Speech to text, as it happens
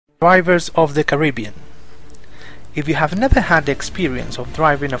Drivers of the Caribbean. If you have never had the experience of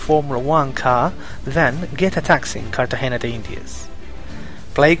driving a Formula 1 car, then get a taxi in Cartagena de Indias.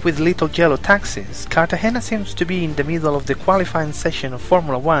 Plagued with little yellow taxis, Cartagena seems to be in the middle of the qualifying session of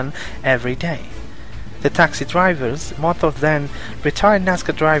Formula 1 every day. The taxi drivers, most of them retired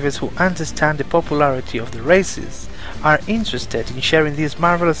NASCAR drivers who understand the popularity of the races, are interested in sharing this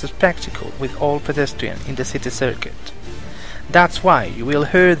marvelous spectacle with all pedestrians in the city circuit. That's why you will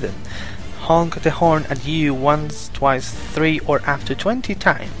hear them honk the horn at you once, twice, 3 or up to 20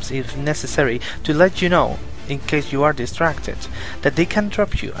 times if necessary to let you know, in case you are distracted, that they can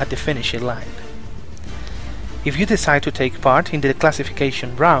drop you at the finishing line. If you decide to take part in the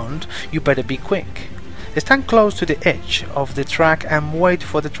classification round, you better be quick. Stand close to the edge of the track and wait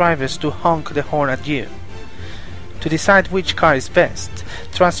for the drivers to honk the horn at you. To decide which car is best,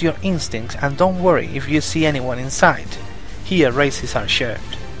 trust your instincts and don't worry if you see anyone inside. Here races are shared.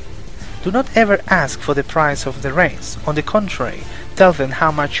 Do not ever ask for the price of the race. On the contrary, tell them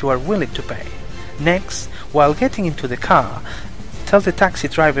how much you are willing to pay. Next, while getting into the car, tell the taxi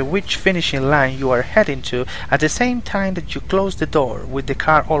driver which finishing line you are heading to at the same time that you close the door with the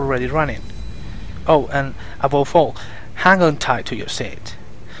car already running. Oh, and above all, hang on tight to your seat.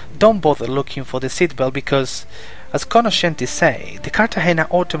 Don't bother looking for the seatbelt because, as connoisseurs say, the Cartagena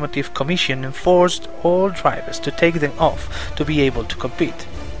Automotive Commission enforced all drivers to take them off to be able to compete.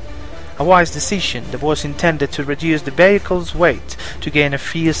 A wise decision that was intended to reduce the vehicle's weight to gain a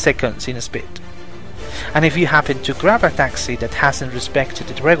few seconds in speed. And if you happen to grab a taxi that hasn't respected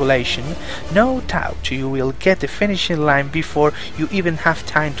the regulation, no doubt you will get the finishing line before you even have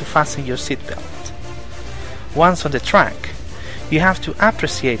time to fasten your seatbelt. Once on the track, you have to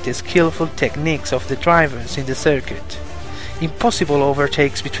appreciate the skillful techniques of the drivers in the circuit. Impossible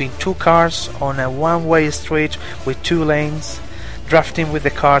overtakes between two cars on a one-way street with 2 lanes, drafting with the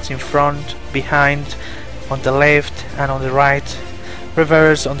cars in front, behind, on the left and on the right,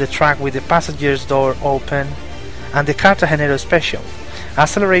 reverse on the track with the passenger's door open, and the Cartagenero special,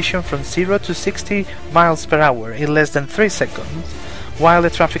 acceleration from 0 to 60 miles per hour in less than 3 seconds, while the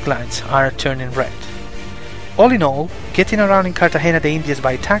traffic lights are turning red. All in all, getting around in Cartagena de Indias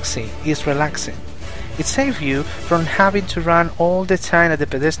by taxi is relaxing. It saves you from having to run all the time at the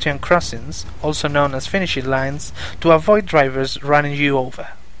pedestrian crossings, also known as finishing lines, to avoid drivers running you over.